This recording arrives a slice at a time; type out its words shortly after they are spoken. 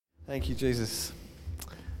Thank you, Jesus.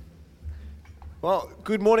 Well,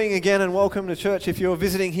 good morning again and welcome to church. If you're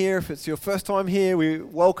visiting here, if it's your first time here, we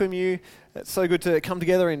welcome you. It's so good to come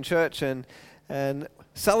together in church and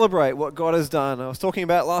celebrate what God has done. I was talking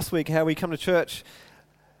about last week how we come to church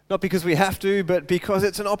not because we have to, but because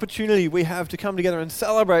it's an opportunity we have to come together and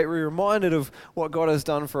celebrate. We're reminded of what God has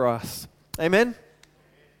done for us. Amen?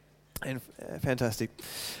 And fantastic.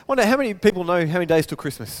 I wonder how many people know how many days till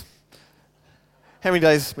Christmas? How many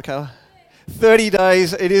days, Michaela? 30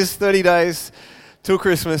 days. It is 30 days till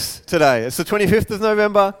Christmas today. It's the 25th of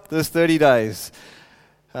November. There's 30 days.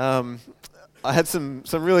 I had some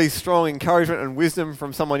really strong encouragement and wisdom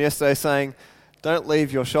from someone yesterday saying, don't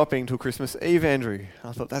leave your shopping till Christmas Eve, Andrew.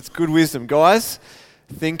 I thought, that's good wisdom. Guys,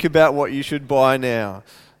 think about what you should buy now.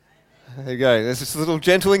 There you go. There's just a little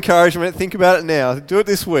gentle encouragement. Think about it now. Do it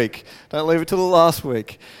this week. Don't leave it till the last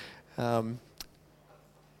week.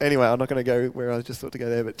 Anyway, I'm not going to go where I just thought to go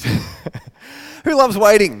there, but who loves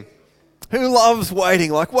waiting? Who loves waiting?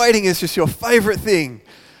 Like, waiting is just your favourite thing.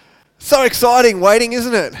 So exciting, waiting,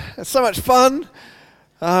 isn't it? It's so much fun.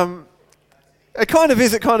 It kind of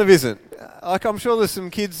is, it kind of isn't. Like, I'm sure there's some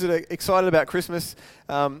kids that are excited about Christmas.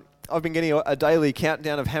 I've been getting a daily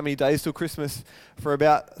countdown of how many days till Christmas for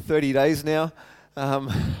about 30 days now.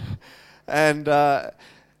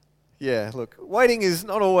 Yeah, look, waiting is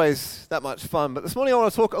not always that much fun, but this morning I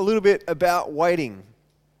want to talk a little bit about waiting.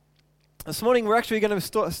 This morning we're actually going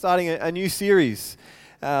to starting a new series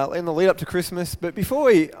in the lead up to Christmas, but before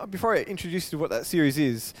I introduce you to what that series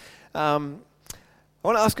is, I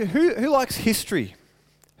want to ask you, who likes history?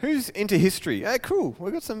 Who's into history? Hey, cool,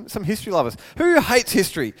 we've got some history lovers. Who hates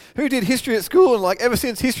history? Who did history at school and ever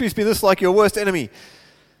since history's been this your worst enemy?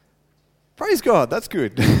 Praise God, that's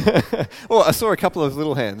good. Well, I saw a couple of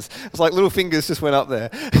little hands. It's like little fingers just went up there.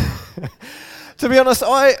 To be honest,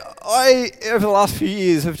 I over the last few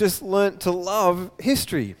years have just learnt to love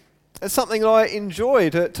history. It's something that I enjoy,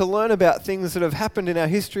 to learn about things that have happened in our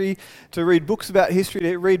history, to read books about history,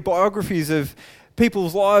 to read biographies of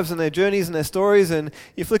people's lives and their journeys and their stories. And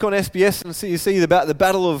you flick on SBS and you see about the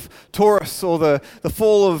Battle of Taurus or the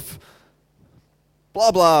fall of blah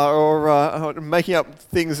blah, or making up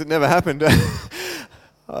things that never happened.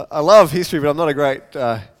 I love history, but I'm not a great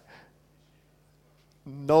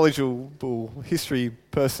knowledgeable history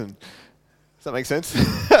person. Does that make sense?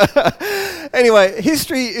 Anyway,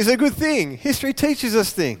 history is a good thing. History teaches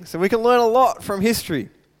us things, and we can learn a lot from history.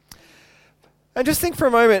 And just think for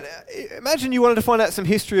a moment, imagine you wanted to find out some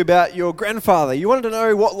history about your grandfather. You wanted to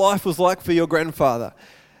know what life was like for your grandfather.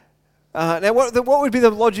 Now, what would be the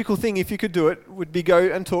logical thing if you could do it would be go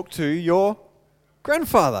and talk to your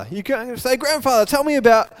grandfather. You can say, grandfather, tell me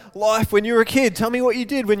about life when you were a kid. Tell me what you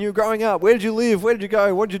did when you were growing up. Where did you live? Where did you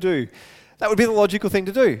go? What did you do? That would be the logical thing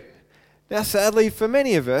to do. Now, sadly, for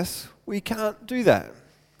many of us, we can't do that.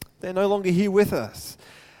 They're no longer here with us.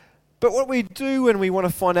 But what we do when we want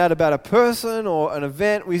to find out about a person or an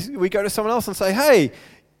event, we go to someone else and say, hey,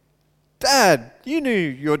 Dad, you knew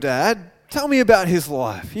your dad. Tell me about his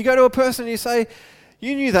life. You go to a person and you say,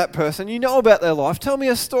 you knew that person, you know about their life. Tell me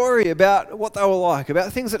a story about what they were like,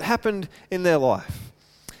 about things that happened in their life.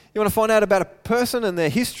 You want to find out about a person and their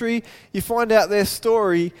history, you find out their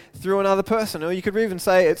story through another person. Or you could even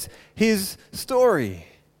say it's his story.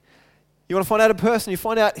 You want to find out a person, you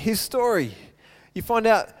find out his story. You find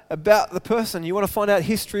out about the person. You want to find out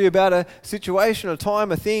history about a situation, a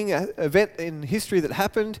time, a thing, an event in history that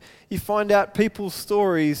happened. You find out people's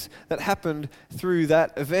stories that happened through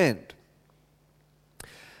that event.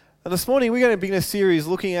 And this morning we're going to begin a series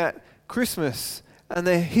looking at Christmas and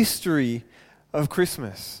the history of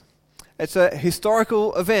Christmas. It's a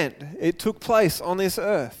historical event. It took place on this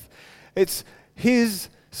earth. It's his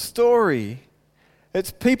story.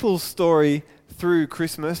 It's people's story through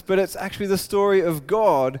Christmas, but it's actually the story of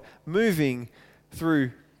God moving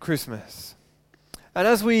through Christmas. And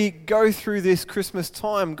as we go through this Christmas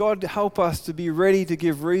time, God help us to be ready to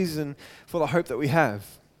give reason for the hope that we have.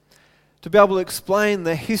 To be able to explain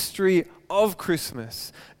the history of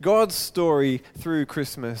Christmas, God's story through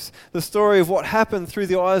Christmas, the story of what happened through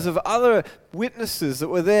the eyes of other witnesses that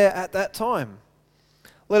were there at that time.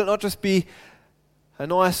 Let it not just be a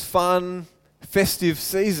nice, fun, festive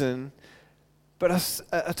season, but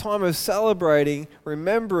a time of celebrating,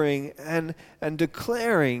 remembering, and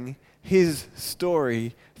declaring his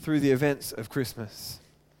story through the events of Christmas.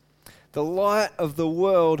 The light of the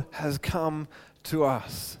world has come to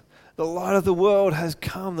us. The light of the world has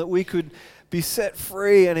come that we could be set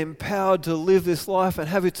free and empowered to live this life and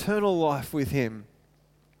have eternal life with him.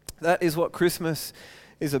 That is what Christmas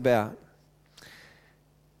is about.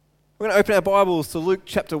 We're going to open our Bibles to Luke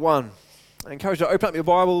chapter 1. I encourage you to open up your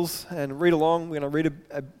Bibles and read along. We're going to read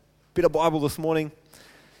a bit of Bible this morning.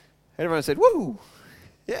 Everyone said, woo!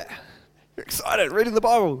 Yeah, you're excited reading the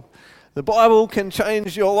Bible. The Bible can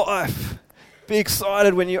change your life. Be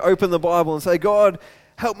excited when you open the Bible and say, God,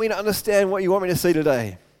 help me to understand what you want me to see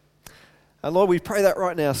today. And Lord, we pray that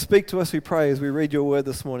right now. Speak to us, we pray, as we read your word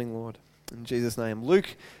this morning, Lord. In Jesus' name.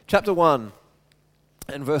 Luke chapter 1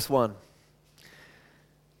 and verse 1.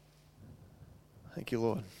 Thank you,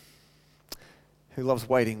 Lord. Who loves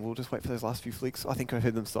waiting? We'll just wait for those last few flicks. I think I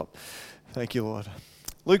heard them stop. Thank you, Lord.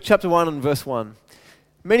 Luke chapter 1 and verse 1.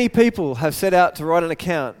 Many people have set out to write an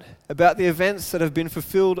account about the events that have been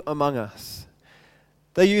fulfilled among us.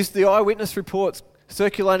 They used the eyewitness reports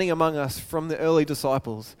circulating among us from the early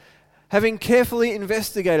disciples. Having carefully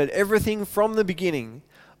investigated everything from the beginning,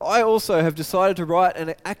 I also have decided to write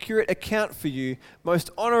an accurate account for you, most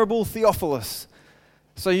honourable Theophilus,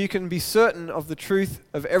 so you can be certain of the truth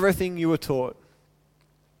of everything you were taught.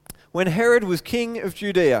 When Herod was king of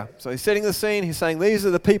Judea, so he's setting the scene, he's saying these are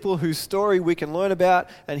the people whose story we can learn about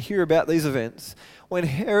and hear about these events. When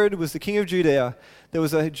Herod was the king of Judea, there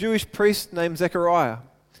was a Jewish priest named Zechariah.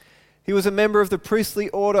 He was a member of the priestly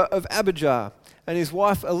order of Abijah, and his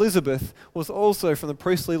wife Elizabeth was also from the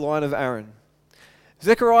priestly line of Aaron.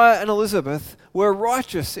 Zechariah and Elizabeth were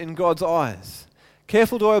righteous in God's eyes,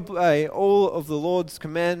 careful to obey all of the Lord's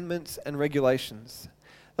commandments and regulations.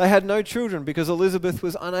 They had no children because Elizabeth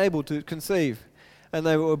was unable to conceive, and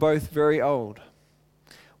they were both very old.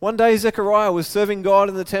 One day Zechariah was serving God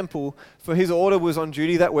in the temple, for his order was on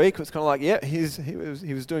duty that week. It's kind of like, yeah,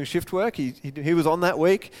 he was doing shift work. He was on that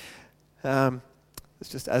week. It's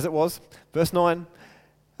just as it was. Verse 9.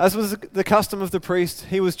 As was the custom of the priest,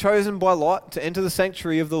 he was chosen by lot to enter the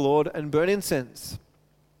sanctuary of the Lord and burn incense.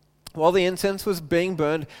 While the incense was being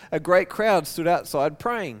burned, a great crowd stood outside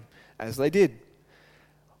praying, as they did.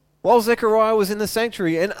 While Zechariah was in the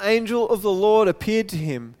sanctuary, an angel of the Lord appeared to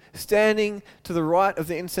him, standing to the right of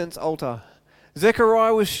the incense altar.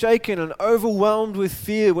 Zechariah was shaken and overwhelmed with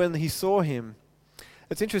fear when he saw him.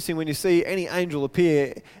 It's interesting when you see any angel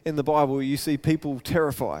appear in the Bible, you see people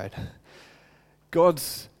terrified.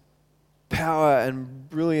 God's power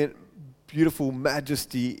and brilliant, beautiful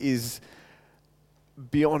majesty is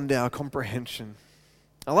beyond our comprehension.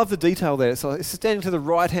 I love the detail there. So it's standing to the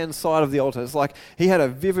right-hand side of the altar. It's like he had a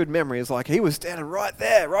vivid memory. It's like he was standing right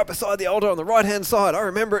there, right beside the altar on the right-hand side. I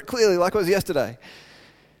remember it clearly like it was yesterday.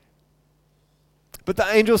 But the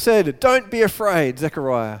angel said, "Don't be afraid,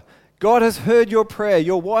 Zechariah. God has heard your prayer.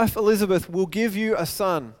 Your wife Elizabeth will give you a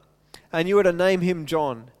son, and you are to name him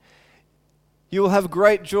John. You will have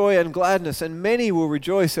great joy and gladness, and many will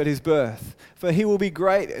rejoice at his birth, for he will be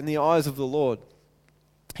great in the eyes of the Lord.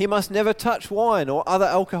 He must never touch wine or other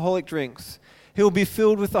alcoholic drinks. He will be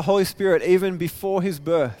filled with the Holy Spirit even before his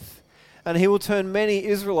birth, and he will turn many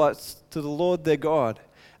Israelites to the Lord their God,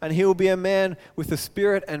 and he will be a man with the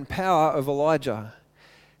spirit and power of Elijah.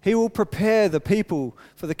 He will prepare the people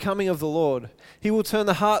for the coming of the Lord. He will turn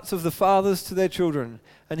the hearts of the fathers to their children,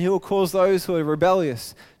 and he will cause those who are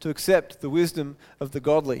rebellious to accept the wisdom of the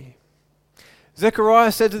godly."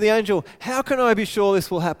 Zechariah said to the angel, "How can I be sure this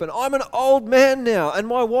will happen? I'm an old man now, and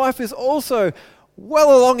my wife is also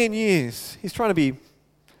well along in years." He's trying to be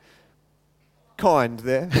kind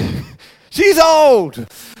there. She's old.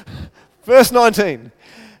 Verse 19.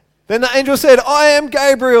 Then the angel said, "I am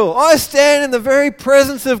Gabriel. I stand in the very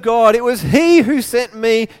presence of God. It was he who sent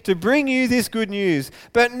me to bring you this good news.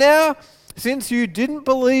 But now, since you didn't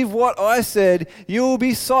believe what I said, you will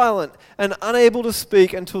be silent and unable to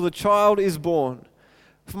speak until the child is born.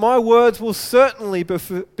 For my words will certainly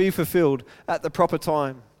be fulfilled at the proper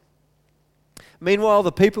time." Meanwhile,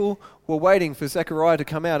 the people were waiting for Zechariah to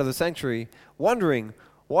come out of the sanctuary, wondering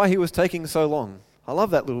why he was taking so long. I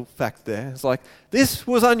love that little fact there. It's like, this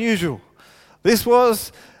was unusual. This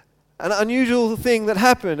was an unusual thing that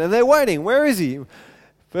happened, and they're waiting. Where is he?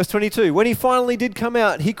 Verse 22, when he finally did come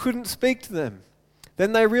out, he couldn't speak to them.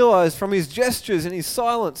 Then they realized from his gestures and his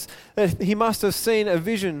silence that he must have seen a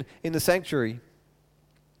vision in the sanctuary.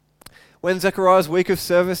 When Zechariah's week of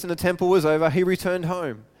service in the temple was over, he returned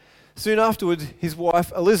home. Soon afterwards, his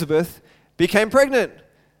wife Elizabeth became pregnant.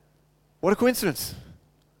 What a coincidence.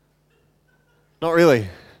 Not really.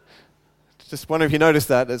 Just wonder if you noticed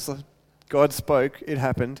that. As God spoke, it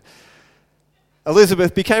happened.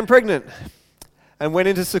 Elizabeth became pregnant and went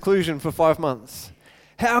into seclusion for 5 months.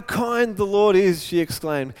 "How kind the Lord is," she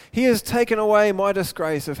exclaimed. "He has taken away my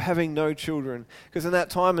disgrace of having no children." Because in that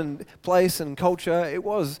time and place and culture, it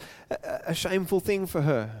was a shameful thing for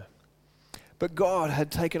her. But God had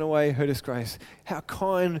taken away her disgrace. How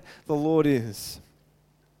kind the Lord is.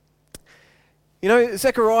 You know,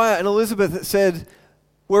 Zechariah and Elizabeth said,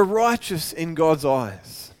 "We're righteous in God's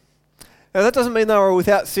eyes." Now, that doesn't mean they were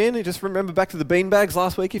without sin. You just remember back to the beanbags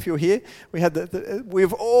last week if you were here.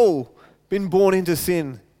 We've all been born into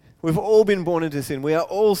sin. We've all been born into sin. We are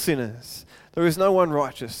all sinners. There is no one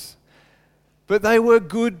righteous. But they were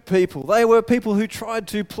good people. They were people who tried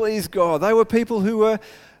to please God. They were people who were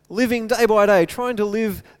living day by day, trying to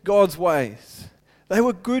live God's ways. They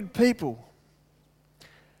were good people.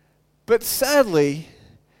 But sadly,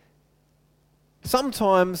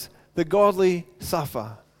 sometimes the godly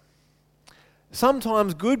suffer.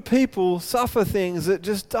 Sometimes good people suffer things that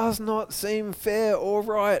just does not seem fair or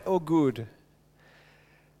right or good.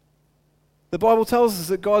 The Bible tells us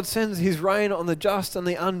that God sends his rain on the just and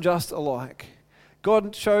the unjust alike.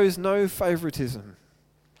 God shows no favoritism.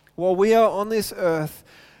 While we are on this earth,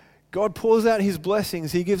 God pours out his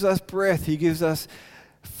blessings. He gives us breath. He gives us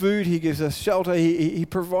food. He gives us shelter. He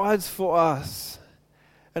provides for us.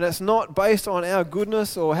 And it's not based on our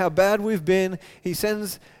goodness or how bad we've been. He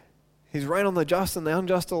sends his rain on the just and the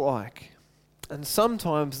unjust alike. And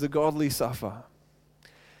sometimes the godly suffer.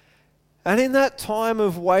 And in that time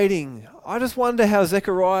of waiting, I just wonder how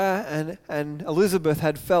Zechariah and Elizabeth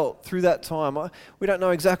had felt through that time. We don't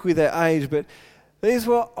know exactly their age, but these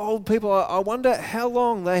were old people. I wonder how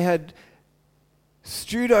long they had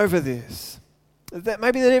stewed over this. That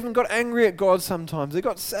maybe they even got angry at God sometimes. They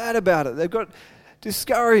got sad about it. They got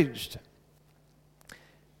discouraged.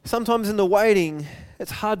 Sometimes in the waiting,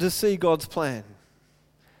 it's hard to see God's plan.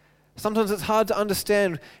 Sometimes it's hard to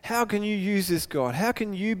understand, how can you use this, God? How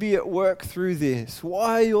can you be at work through this?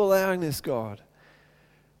 Why are you allowing this, God?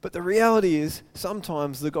 But the reality is,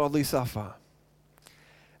 sometimes the godly suffer.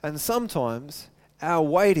 And sometimes our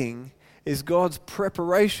waiting is God's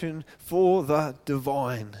preparation for the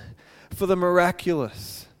divine, for the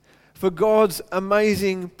miraculous, for God's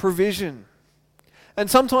amazing provision. And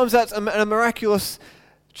sometimes that's a miraculous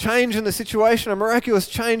change in the situation, a miraculous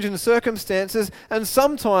change in circumstances, and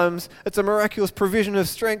sometimes it's a miraculous provision of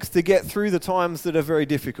strength to get through the times that are very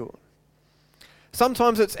difficult.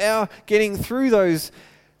 Sometimes it's our getting through those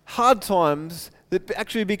hard times that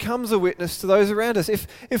actually becomes a witness to those around us. If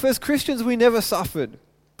as Christians we never suffered,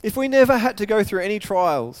 if we never had to go through any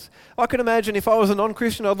trials, I can imagine if I was a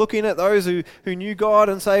non-Christian, I'd look in at those who knew God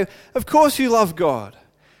and say, of course you love God.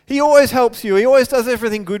 He always helps you. He always does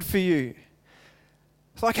everything good for you.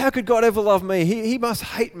 It's like, how could God ever love me? He must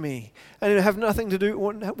hate me and want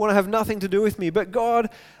to have nothing to do with me. But God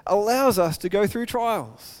allows us to go through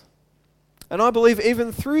trials. And I believe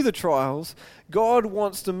even through the trials, God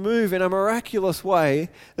wants to move in a miraculous way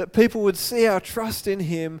that people would see our trust in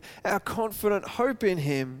him, our confident hope in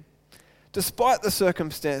him, despite the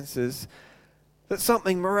circumstances, that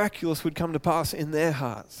something miraculous would come to pass in their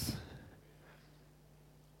hearts.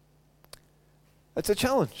 It's a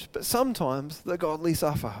challenge, but sometimes the godly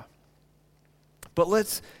suffer. But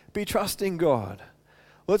let's be trusting God.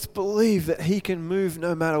 Let's believe that he can move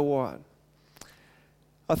no matter what.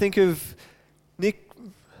 I think of Nick,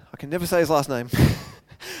 I can never say his last name.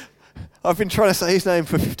 I've been trying to say his name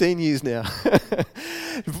for 15 years now.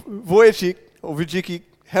 Vujicic, or Vujicic,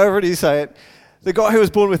 however it is you say it, the guy who was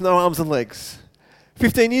born with no arms and legs.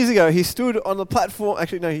 15 years ago, he stood on the platform.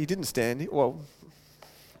 Actually, no, he didn't stand.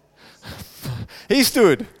 He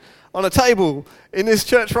stood on a table in this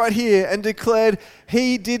church right here and declared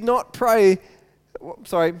he did not pray,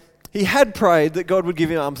 he had prayed that God would give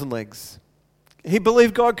him arms and legs. He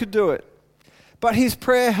believed God could do it. But his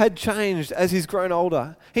prayer had changed as he's grown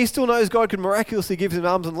older. He still knows God could miraculously give him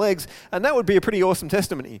arms and legs, and that would be a pretty awesome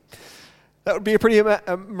testimony. That would be a pretty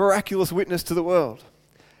miraculous witness to the world.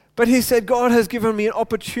 But he said, God has given me an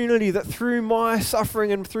opportunity that through my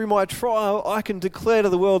suffering and through my trial, I can declare to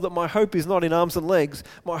the world that my hope is not in arms and legs.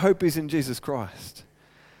 My hope is in Jesus Christ.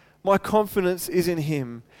 My confidence is in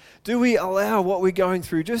him. Do we allow what we're going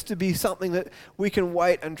through just to be something that we can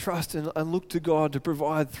wait and trust and look to God to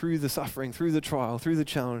provide through the suffering, through the trial, through the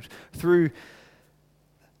challenge, through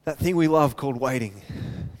that thing we love called waiting?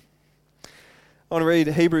 I want to read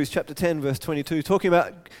Hebrews chapter 10, verse 22, talking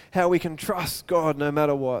about how we can trust God no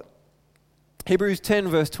matter what. Hebrews 10,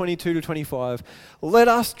 verse 22 to 25. Let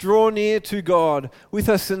us draw near to God with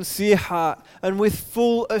a sincere heart and with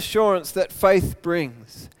full assurance that faith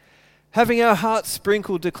brings, having our hearts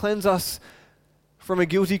sprinkled to cleanse us from a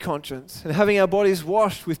guilty conscience, and having our bodies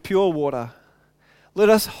washed with pure water. Let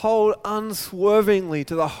us hold unswervingly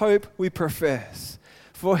to the hope we profess,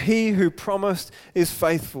 for he who promised is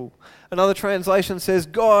faithful. Another translation says,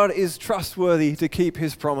 God is trustworthy to keep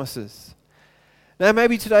his promises. Now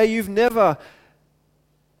maybe today you've never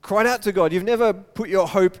cried out to God. You've never put your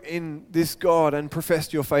hope in this God and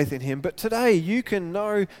professed your faith in him. But today you can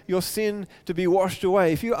know your sin to be washed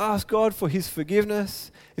away. If you ask God for his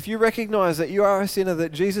forgiveness, if you recognize that you are a sinner,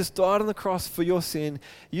 that Jesus died on the cross for your sin,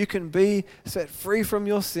 you can be set free from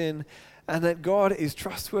your sin, and that God is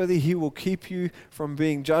trustworthy. He will keep you from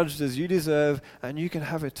being judged as you deserve, and you can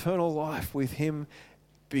have eternal life with him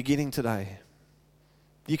beginning today.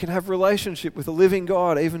 You can have relationship with a living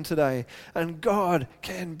God even today, and God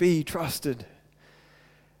can be trusted.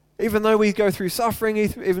 Even though we go through suffering,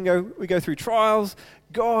 even though we go through trials,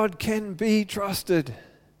 God can be trusted.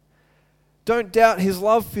 Don't doubt his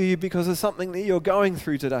love for you because of something that you're going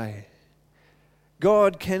through today.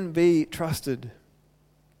 God can be trusted.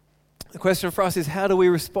 The question for us is, how do we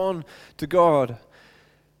respond to God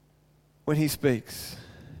when he speaks?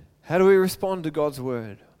 How do we respond to God's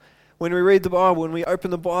word? When we read the Bible, when we open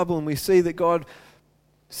the Bible and we see that God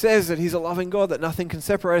says that he's a loving God, that nothing can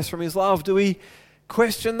separate us from his love, do we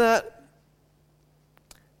question that?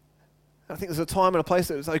 I think there's a time and a place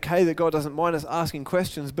that it's okay that God doesn't mind us asking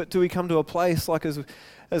questions, but do we come to a place like as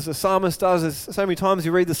the psalmist does, as so many times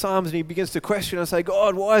you read the Psalms and he begins to question and say,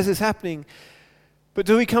 God, why is this happening? But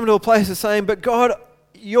do we come to a place of saying, but God,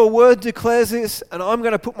 your word declares this and I'm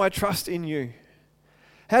going to put my trust in you?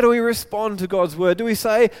 How do we respond to God's word? Do we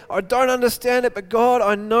say, I don't understand it, but God,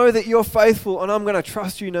 I know that you're faithful and I'm going to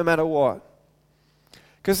trust you no matter what?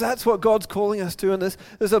 Because that's what God's calling us to, and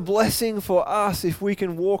there's a blessing for us if we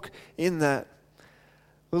can walk in that.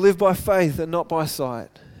 We live by faith and not by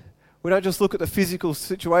sight. We don't just look at the physical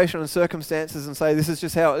situation and circumstances and say, this is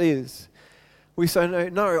just how it is. We say,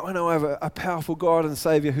 no, I know I have a powerful God and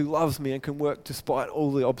Saviour who loves me and can work despite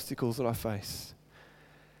all the obstacles that I face.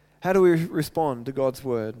 How do we respond to God's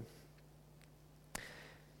word?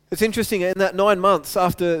 It's interesting, in that 9 months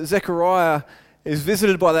after Zechariah is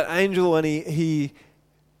visited by that angel and he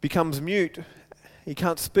becomes mute, he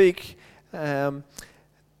can't speak, and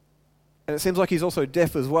it seems like he's also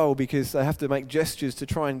deaf as well because they have to make gestures to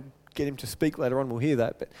try and get him to speak. Later on we'll hear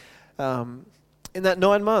that. But in that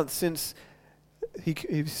 9 months since he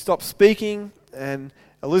stopped speaking and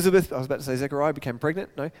Elizabeth, I was about to say Zechariah became pregnant.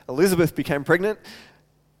 No, Elizabeth became pregnant.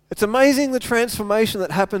 It's amazing the transformation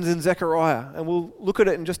that happens in Zechariah, and we'll look at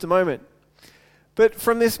it in just a moment. But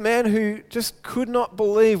from this man who just could not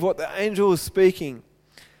believe what the angel was speaking,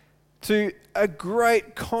 to a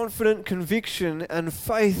great confident conviction and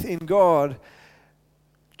faith in God,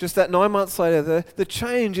 just that 9 months later, the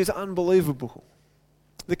change is unbelievable.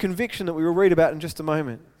 The conviction that we will read about in just a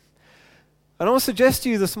moment. And I want to suggest to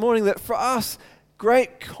you this morning that for us,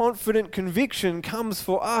 great confident conviction comes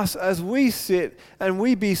for us as we sit and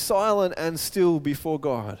we be silent and still before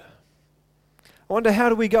God. I wonder, how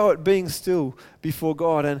do we go at being still before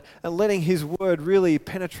God and letting his word really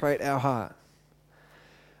penetrate our heart?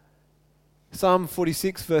 Psalm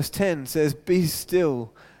 46 verse 10 says, be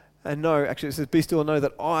still and know, actually it says, be still and know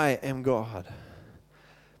that I am God.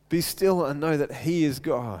 Be still and know that he is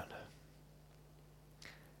God.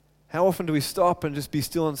 How often do we stop and just be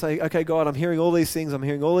still and say, okay, God, I'm hearing all these things, I'm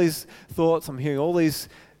hearing all these thoughts, I'm hearing all these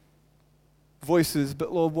voices,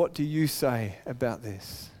 but Lord, what do you say about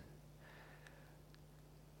this?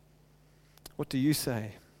 What do you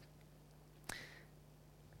say?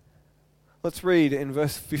 Let's read in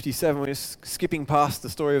verse 57. We're just skipping past the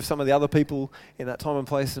story of some of the other people in that time and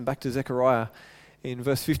place and back to Zechariah in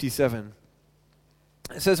verse 57.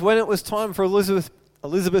 It says, when it was time for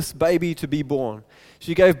Elizabeth's baby to be born,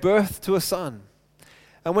 she gave birth to a son.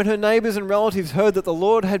 And when her neighbors and relatives heard that the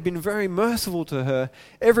Lord had been very merciful to her,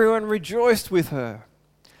 everyone rejoiced with her.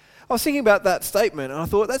 I was thinking about that statement and I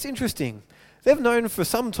thought, that's interesting. They've known for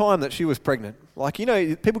some time that she was pregnant. Like, you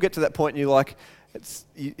know, people get to that point and you're like,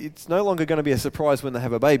 it's no longer going to be a surprise when they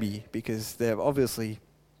have a baby because they've obviously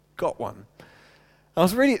got one. I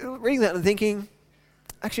was reading that and thinking,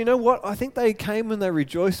 actually, you know what? I think they came and they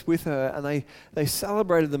rejoiced with her and they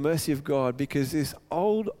celebrated the mercy of God because this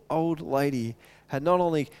old lady had not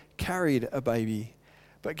only carried a baby,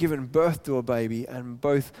 but given birth to a baby, and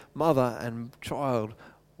both mother and child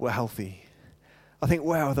were healthy. I think,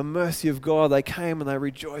 wow, the mercy of God, they came and they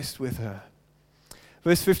rejoiced with her.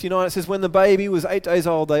 Verse 59, it says, when the baby was 8 days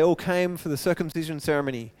old, they all came for the circumcision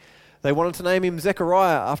ceremony. They wanted to name him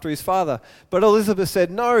Zechariah after his father, but Elizabeth said,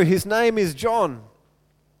 no, his name is John.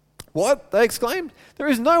 What? They exclaimed. There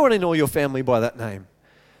is no one in all your family by that name.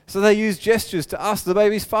 So they used gestures to ask the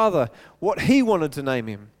baby's father what he wanted to name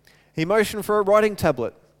him. He motioned for a writing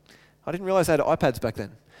tablet. I didn't realize they had iPads back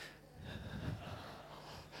then.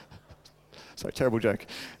 Sorry, terrible joke.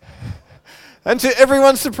 And to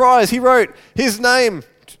everyone's surprise, he wrote, his name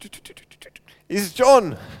is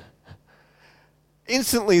John.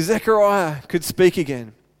 Instantly, Zechariah could speak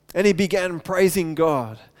again, and he began praising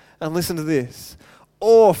God. And listen to this.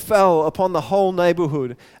 Awe fell upon the whole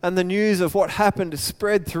neighborhood, and the news of what happened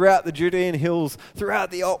spread throughout the Judean hills, throughout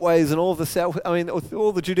the Otways and all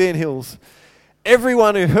the Judean hills.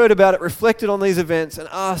 Everyone who heard about it reflected on these events and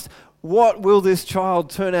asked, what will this child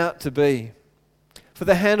turn out to be? For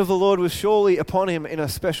the hand of the Lord was surely upon him in a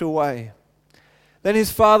special way. Then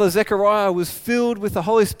his father Zechariah was filled with the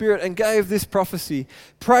Holy Spirit and gave this prophecy.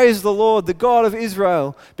 Praise the Lord, the God of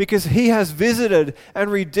Israel, because he has visited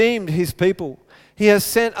and redeemed his people. He has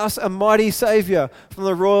sent us a mighty Saviour from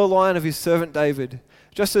the royal line of his servant David,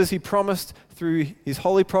 just as he promised through his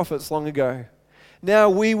holy prophets long ago. Now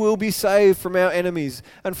we will be saved from our enemies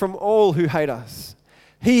and from all who hate us.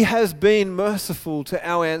 He has been merciful to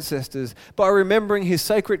our ancestors by remembering his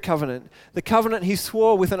sacred covenant, the covenant he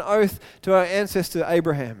swore with an oath to our ancestor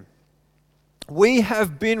Abraham. We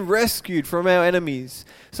have been rescued from our enemies,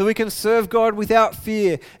 so we can serve God without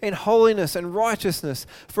fear in holiness and righteousness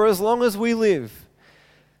for as long as we live.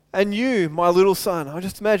 And you, my little son, I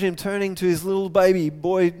just imagine him turning to his little baby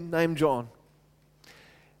boy named John.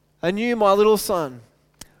 And you, my little son,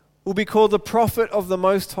 will be called the prophet of the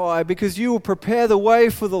Most High, because you will prepare the way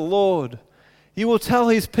for the Lord. You will tell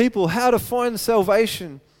his people how to find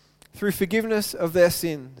salvation through forgiveness of their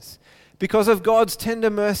sins. Because of God's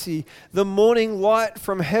tender mercy, the morning light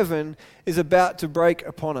from heaven is about to break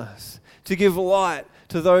upon us, to give light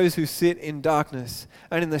to those who sit in darkness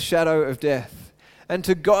and in the shadow of death, and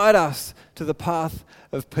to guide us to the path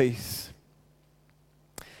of peace.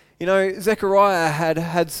 You know, Zechariah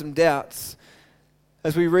had some doubts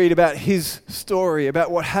as we read about his story, about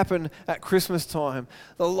what happened at Christmas time.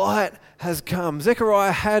 The light has come.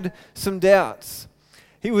 Zechariah had some doubts.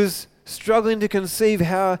 He was struggling to conceive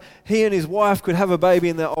how he and his wife could have a baby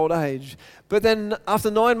in their old age. But then after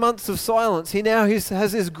 9 months of silence, he now has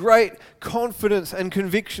this great confidence and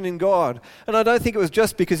conviction in God. And I don't think it was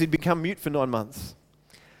just because he'd become mute for 9 months.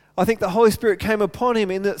 I think the Holy Spirit came upon him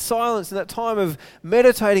in that silence, in that time of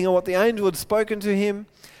meditating on what the angel had spoken to him.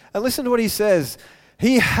 And listen to what he says.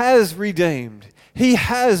 He has redeemed. He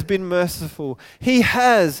has been merciful. He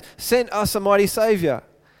has sent us a mighty Saviour.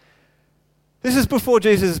 This is before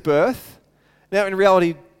Jesus' birth. Now, in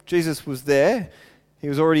reality, Jesus was there. He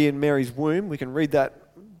was already in Mary's womb. We can read that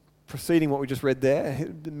preceding what we just read there.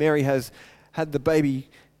 Mary has had the baby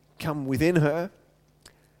come within her.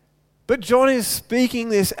 But John is speaking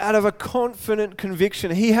this out of a confident conviction.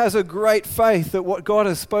 He has a great faith that what God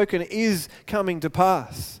has spoken is coming to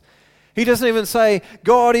pass. He doesn't even say,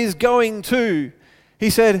 God is going to. He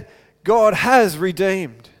said, God has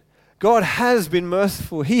redeemed. God has been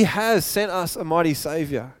merciful. He has sent us a mighty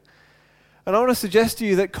Saviour. And I want to suggest to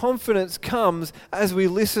you that confidence comes as we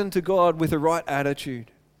listen to God with the right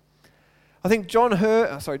attitude. I think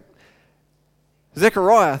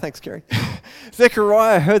Zechariah, thanks Kerry.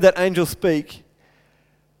 Zechariah heard that angel speak,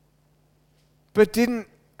 but didn't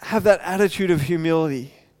have that attitude of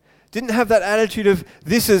humility. Didn't have that attitude of,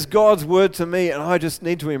 this is God's word to me and I just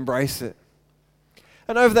need to embrace it.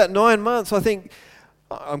 And over that 9 months,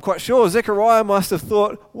 I'm quite sure Zechariah must have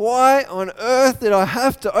thought, why on earth did I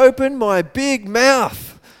have to open my big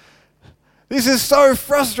mouth? This is so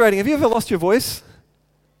frustrating. Have you ever lost your voice?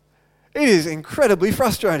 It is incredibly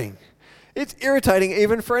frustrating. It's irritating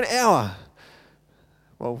even for an hour.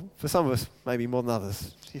 Well, for some of us, maybe more than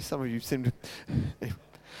others. Some of you seem to...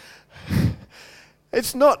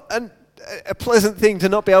 It's not a pleasant thing to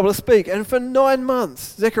not be able to speak. And for 9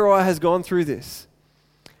 months, Zechariah has gone through this.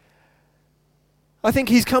 I think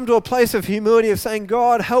he's come to a place of humility of saying,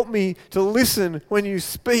 God, help me to listen when you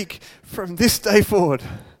speak from this day forward.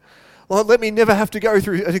 Lord, let me never have to go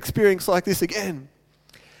through an experience like this again.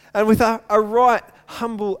 And with a right,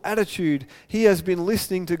 humble attitude, he has been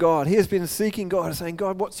listening to God. He has been seeking God and saying,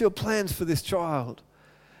 God, what's your plans for this child?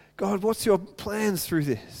 God, what's your plans through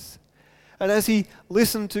this? And as he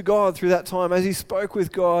listened to God through that time, as he spoke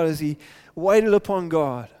with God, as he waited upon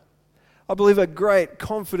God, I believe a great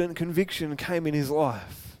confident conviction came in his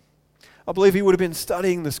life. I believe he would have been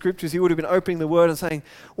studying the scriptures. He would have been opening the word and saying,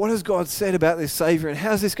 what has God said about this Savior and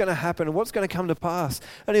how's this going to happen and what's going to come to pass?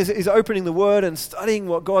 And he's opening the word and studying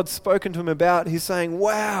what God's spoken to him about. He's saying,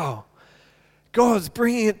 wow, God's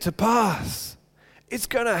bringing it to pass. It's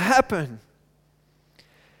going to happen.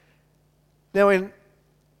 Now, in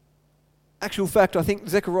actual fact, I think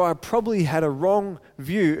Zechariah probably had a wrong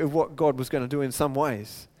view of what God was going to do in some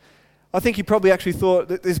ways. I think he probably actually thought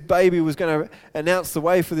that this baby was going to announce the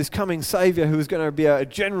way for this coming Saviour who was going to be a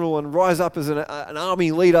general and rise up as an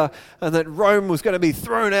army leader, and that Rome was going to be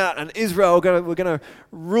thrown out and Israel were going to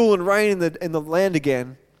rule and reign in the land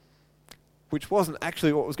again. which wasn't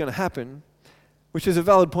actually what was going to happen, which is a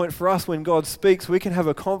valid point for us when God speaks. We can have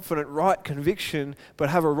a confident, right conviction, but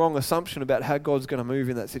have a wrong assumption about how God's going to move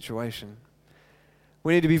in that situation.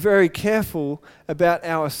 We need to be very careful about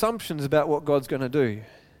our assumptions about what God's going to do.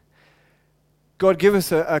 God give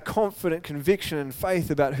us a confident conviction and faith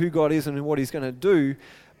about who God is and what He's going to do,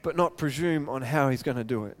 but not presume on how He's going to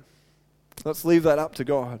do it. Let's leave that up to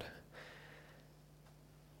God.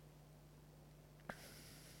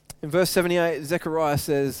 In verse 78, Zechariah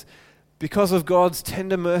says, "Because of God's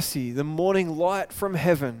tender mercy, the morning light from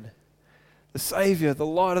heaven, the Saviour, the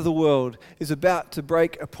light of the world, is about to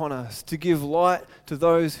break upon us to give light to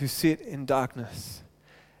those who sit in darkness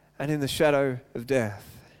and in the shadow of death,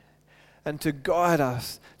 and to guide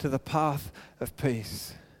us to the path of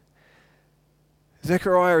peace."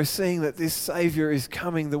 Zechariah is seeing that this Saviour is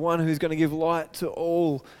coming, the one who's going to give light to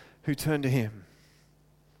all who turn to Him.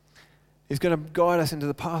 He's going to guide us into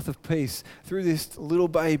the path of peace through this little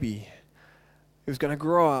baby who's going to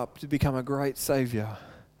grow up to become a great Saviour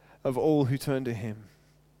of all who turn to Him.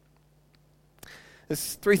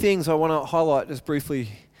 There's three things I want to highlight just briefly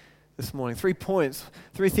this morning. 3 points,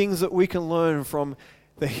 3 things that we can learn from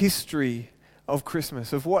the history of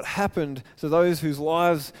Christmas, of what happened to those whose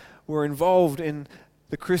lives were involved in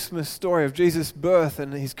the Christmas story of Jesus' birth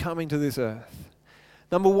and His coming to this earth.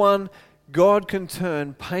 Number 1, God can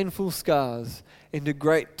turn painful scars into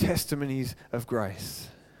great testimonies of grace.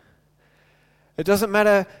 It doesn't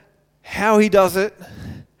matter how He does it.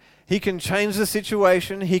 He can change the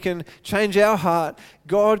situation. He can change our heart.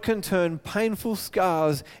 God can turn painful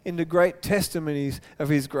scars into great testimonies of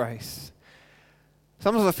His grace.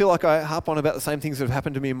 Sometimes I feel like I harp on about the same things that have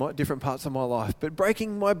happened to me in different parts of my life. But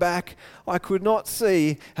breaking my back, I could not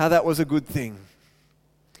see how that was a good thing.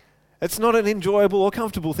 It's not an enjoyable or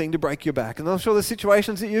comfortable thing to break your back. And I'm sure the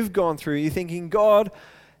situations that you've gone through, you're thinking, God,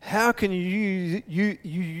 how can you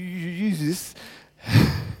use this?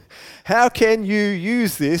 How can you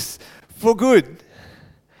use this for good?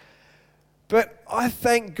 But I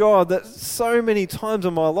thank God that so many times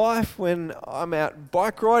in my life when I'm out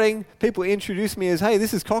bike riding, people introduce me as, hey,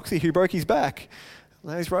 this is Coxie who broke his back.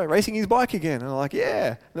 And he's racing his bike again. And I'm like, yeah.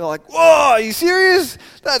 And they're like, whoa, are you serious?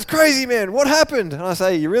 That's crazy, man. What happened? And I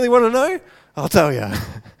say, you really want to know? I'll tell you.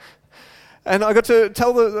 And I got to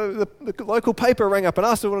tell the local paper rang up and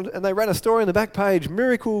asked them, and they ran a story on the back page,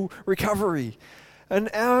 miracle recovery. And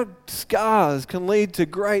our scars can lead to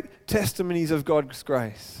great testimonies of God's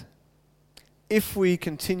grace if we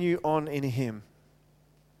continue on in Him.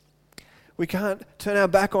 We can't turn our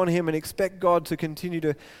back on Him and expect God to continue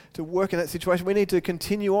to work in that situation. We need to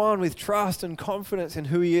continue on with trust and confidence in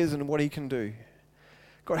who He is and what He can do.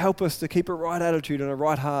 God, help us to keep a right attitude and a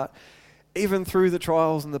right heart, even through the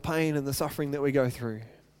trials and the pain and the suffering that we go through.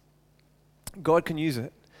 God can use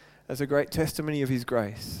it as a great testimony of His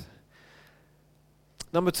grace.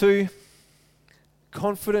 Number 2,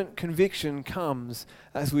 confident conviction comes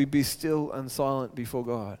as we be still and silent before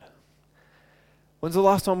God. When's the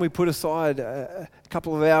last time we put aside a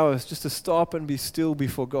couple of hours just to stop and be still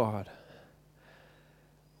before God?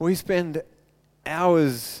 We spend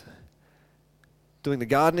hours doing the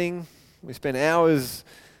gardening. We spend hours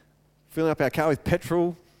filling up our car with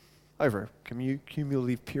petrol over a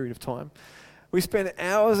cumulative period of time. We spend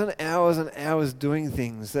hours and hours and hours doing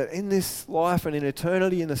things that in this life and in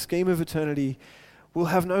eternity, in the scheme of eternity, will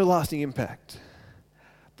have no lasting impact.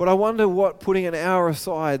 But I wonder what putting an hour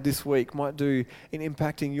aside this week might do in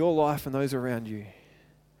impacting your life and those around you.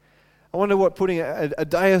 I wonder what putting a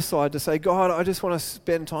day aside to say, God, I just want to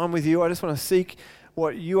spend time with you. I just want to seek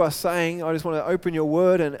what you are saying. I just want to open your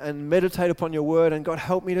word and meditate upon your word. And God,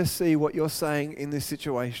 help me to see what you're saying in this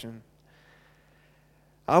situation.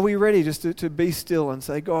 Are we ready just to be still and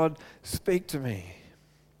say, God, speak to me?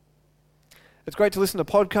 It's great to listen to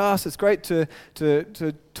podcasts. It's great to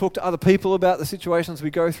talk to other people about the situations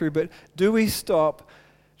we go through. But do we stop?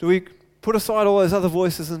 Do we put aside all those other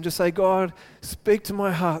voices and just say, God, speak to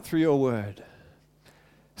my heart through your word.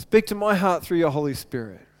 Speak to my heart through your Holy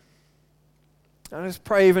Spirit. I just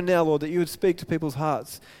pray even now, Lord, that you would speak to people's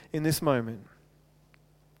hearts in this moment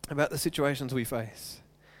about the situations we face.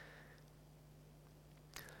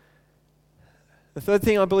 The third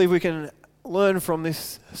thing I believe we can learn from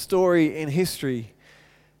this story in history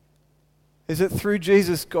is that through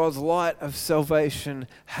Jesus, God's light of salvation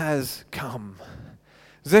has come.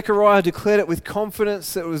 Zechariah declared it with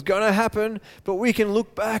confidence that it was going to happen, but we can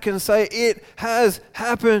look back and say it has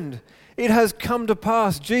happened. It has come to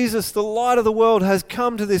pass. Jesus, the light of the world, has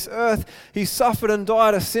come to this earth. He suffered and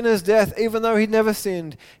died a sinner's death, even though he'd never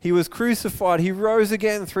sinned. He was crucified. He rose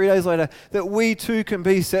again 3 days later, that we too can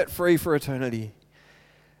be set free for eternity.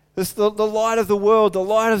 The light of the world, the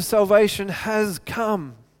light of salvation has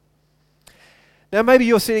come. Now maybe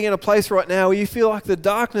you're sitting in a place right now where you feel like the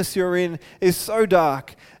darkness you're in is so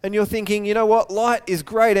dark, and you're thinking, you know what, light is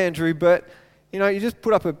great, Andrew, but you just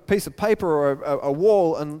put up a piece of paper or a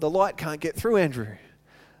wall and the light can't get through, Andrew.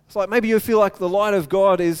 It's like maybe you feel like the light of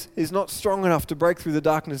God is not strong enough to break through the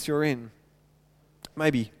darkness you're in.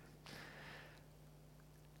 Maybe.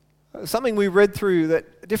 Something we read through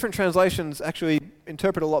that different translations actually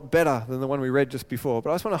interpret a lot better than the one we read just before.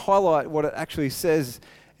 But I just want to highlight what it actually says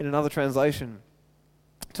in another translation.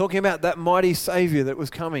 Talking about that mighty Saviour that was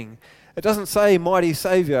coming. It doesn't say mighty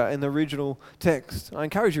Saviour in the original text. I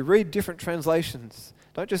encourage you, read different translations.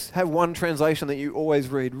 Don't just have one translation that you always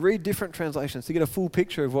read. Read different translations to get a full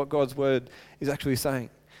picture of what God's word is actually saying.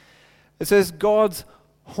 It says, God's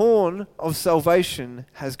horn of salvation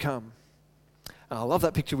has come. And I love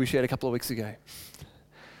that picture we shared a couple of weeks ago.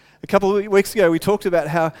 A couple of weeks ago we talked about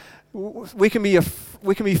how we can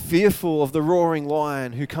be fearful of the roaring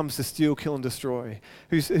lion who comes to steal, kill and destroy,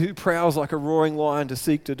 who prowls like a roaring lion to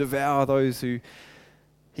seek to devour those who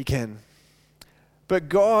he can. But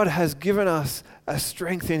God has given us a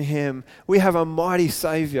strength in him. We have a mighty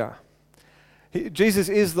Saviour. Jesus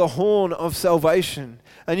is the horn of salvation.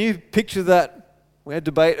 And you picture that. We had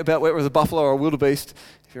debate about whether it was a buffalo or a wildebeest,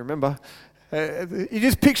 if you remember. You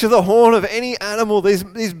just picture the horn of any animal,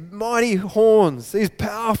 these mighty horns, these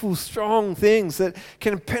powerful, strong things that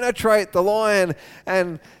can penetrate the lion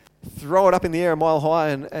and throw it up in the air a mile high.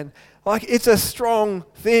 And like, it's a strong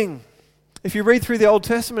thing. If you read through the Old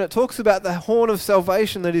Testament, it talks about the horn of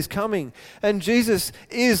salvation that is coming. And Jesus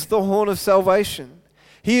is the horn of salvation.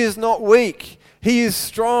 He is not weak. He is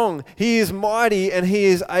strong. He is mighty, and he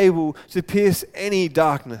is able to pierce any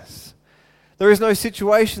darkness. There is no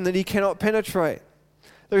situation that he cannot penetrate.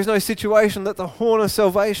 There is no situation that the horn of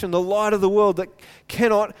salvation, the light of the world, that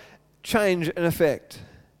cannot change and affect.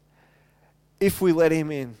 If we let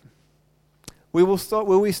him in,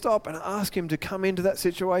 will we stop and ask him to come into that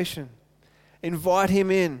situation? Invite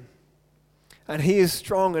him in. And he is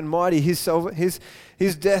strong and mighty. His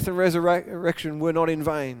death and resurrection were not in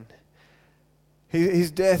vain.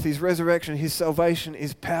 His death, his resurrection, his salvation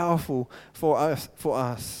is powerful for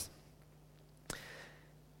us.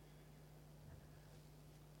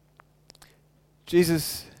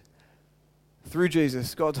 Through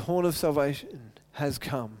Jesus, God's horn of salvation has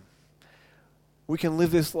come. We can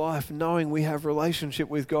live this life knowing we have relationship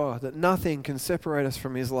with God, that nothing can separate us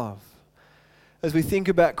from his love. As we think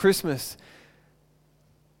about Christmas,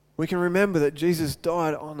 we can remember that Jesus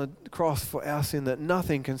died on the cross for our sin, that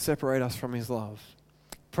nothing can separate us from his love.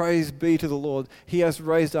 Praise be to the Lord. He has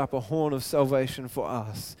raised up a horn of salvation for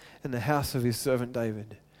us in the house of his servant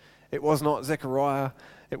David. It was not Zechariah.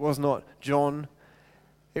 It was not John.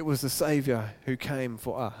 It was the Saviour who came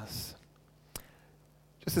for us.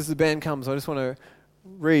 Just as the band comes, I just want to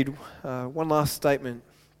read one last statement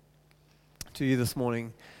to you this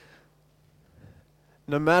morning.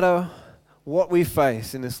 No matter what we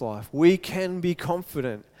face in this life, we can be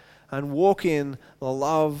confident and walk in the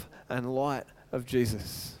love and light of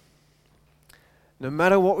Jesus. No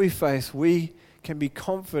matter what we face, we can be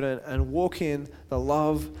confident and walk in the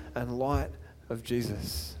love and light of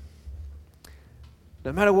Jesus.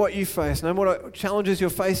 No matter what you face, no matter what challenges you're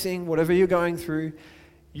facing, whatever you're going through,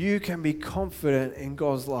 you can be confident in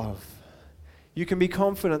God's love. You can be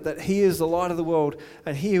confident that he is the light of the world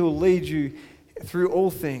and he will lead you through all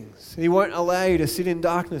things. He won't allow you to sit in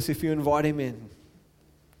darkness if you invite him in.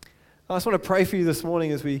 I just want to pray for you this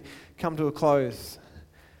morning as we come to a close.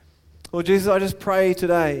 Lord Jesus, I just pray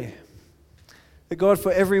today that God,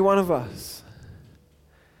 for every one of us,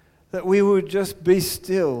 that we would just be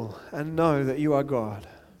still and know that you are God.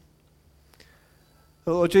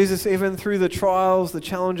 Lord Jesus, even through the trials, the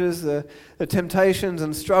challenges, the temptations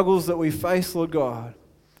and struggles that we face, Lord God,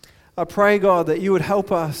 I pray, God, that you would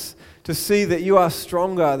help us to see that you are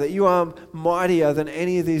stronger, that you are mightier than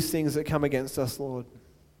any of these things that come against us, Lord.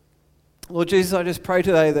 Lord Jesus, I just pray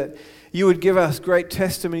today that you would give us great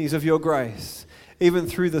testimonies of your grace, even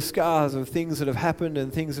through the scars of things that have happened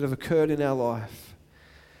and things that have occurred in our life.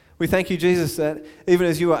 We thank you, Jesus, that even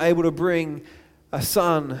as you were able to bring a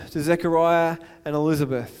son to Zechariah and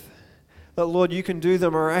Elizabeth, that, Lord, you can do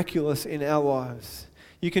the miraculous in our lives.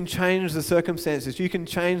 You can change the circumstances. You can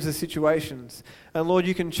change the situations. And, Lord,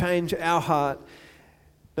 you can change our heart.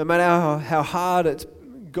 No matter how hard it's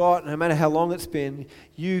got, no matter how long it's been,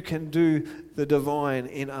 you can do the divine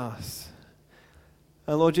in us.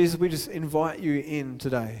 And, Lord Jesus, we just invite you in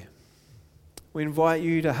today. We invite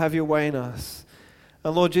you to have your way in us.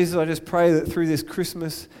 And Lord Jesus, I just pray that through this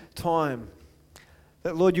Christmas time,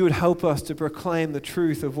 That, Lord, you would help us to proclaim the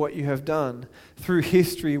truth of what you have done through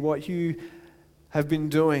history, what you have been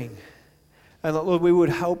doing. And that, Lord, we would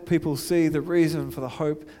help people see the reason for the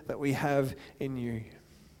hope that we have in you.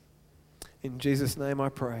 In Jesus' name I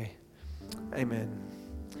pray. Amen.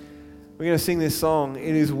 We're going to sing this song,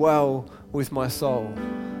 It Is Well With My Soul.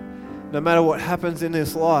 No matter what happens in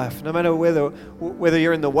this life, no matter whether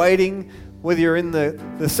you're in the waiting, whether you're in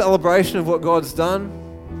the celebration of what God's done,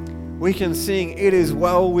 we can sing, It Is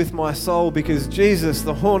Well With My Soul, because Jesus,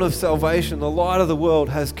 the horn of salvation, the light of the world,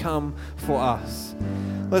 has come for us.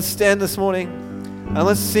 Let's stand this morning and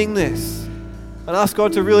let's sing this and ask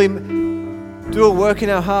God to really do a work in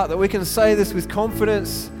our heart, that we can say this with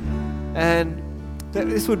confidence and that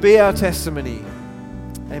this would be our testimony.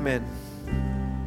 Amen.